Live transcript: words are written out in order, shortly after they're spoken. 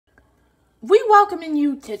we welcoming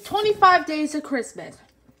you to 25 Days of Christmas.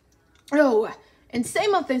 Oh, and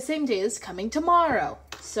same month and same day is coming tomorrow.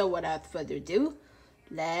 So without further ado,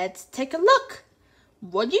 let's take a look.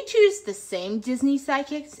 Would you choose the same Disney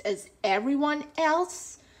sidekicks as everyone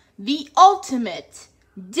else? The ultimate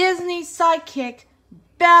Disney sidekick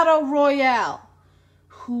battle royale.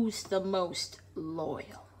 Who's the most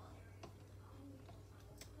loyal?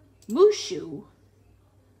 Mushu?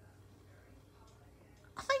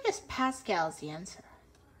 I think it's Pascal's the answer.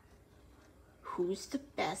 Who's the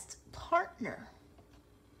best partner?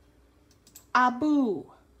 Abu.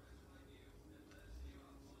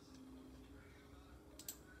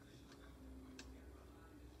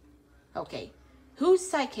 Okay, whose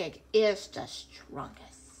sidekick is the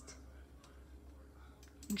strongest?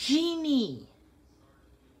 Genie.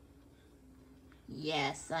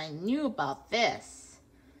 Yes, I knew about this.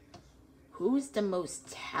 Who's the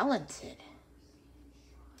most talented?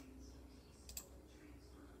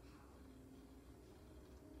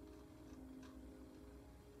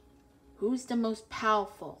 Who's the most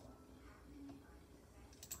powerful?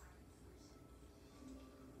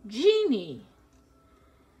 Genie.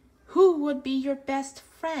 Who would be your best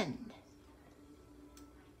friend?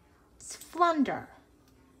 It's Flunder.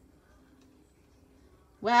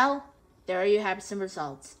 Well, there you have some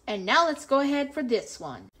results. And now let's go ahead for this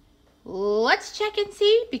one. Let's check and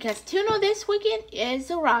see, because Toono this weekend is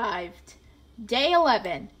arrived. Day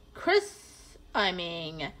 11.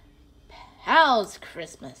 Pal's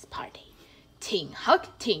Christmas Party. Teen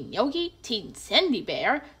Huck, Teen Yogi, Teen Sandy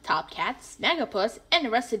Bear, Top Cat, Snagglepuss, and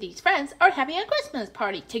the rest of these friends are having a Christmas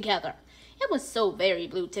party together. It was so very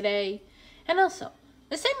blue today. And also,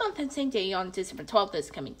 the same month and same day on December 12th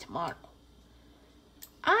is coming tomorrow.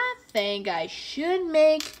 I think I should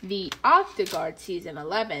make the Octogard Season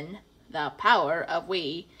 11, The Power of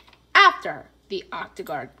We, after the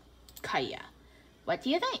Octogard Kaya. What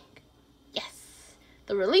do you think? Yes,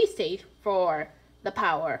 the release date for The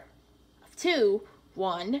Power of 2,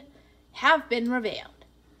 1 have been revealed.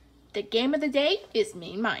 The game of the day is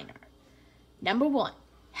Main Minor. Number 1,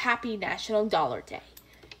 Happy National Dollar Day.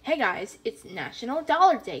 Hey guys, it's National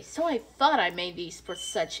Dollar Day, so I thought I made these for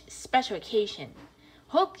such special occasion.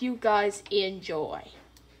 Hope you guys enjoy.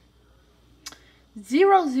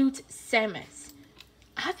 Zero Suit Samus.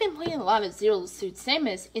 I've been playing a lot of Zero Suit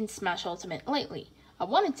Samus in Smash Ultimate lately. I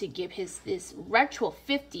wanted to give this retro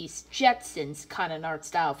 50s Jetsons kind of art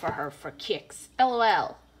style for her for kicks.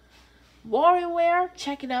 LOL. WarioWare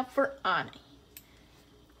checking out for Annie.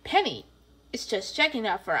 Penny is just checking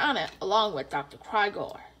out for Anna along with Dr.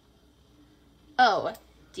 Krygor. Oh,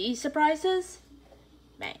 these surprises?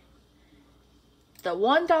 Man. The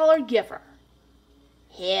 $1 giver.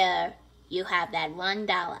 Here, you have that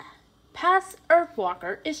 $1. Past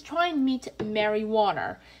Earthwalker is trying to meet Mary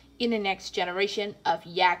Warner in the next generation of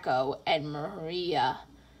Yakko and Maria.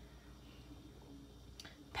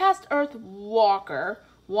 Past Earthwalker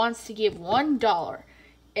wants to give $1,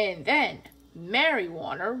 and then Mary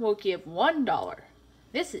Warner will give $1.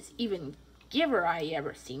 This is even giver I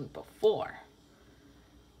ever seen before.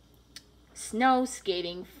 Snow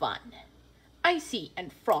skating fun. Icy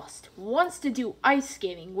and Frost wants to do ice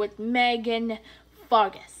skating with Megan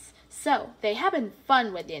Fargus, so they having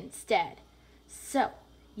fun with it instead. So,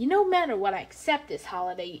 no matter what, I accept this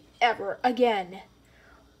holiday ever again.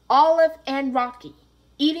 Olive and Rocky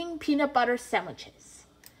eating peanut butter sandwiches.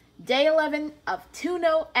 Day 11 of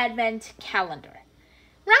Toono Advent Calendar.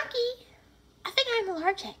 Rocky, I think I'm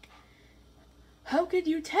allergic. How could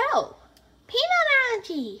you tell? Peanut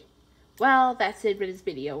allergy. Well, that's it for this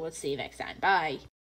video. We'll see you next time. Bye.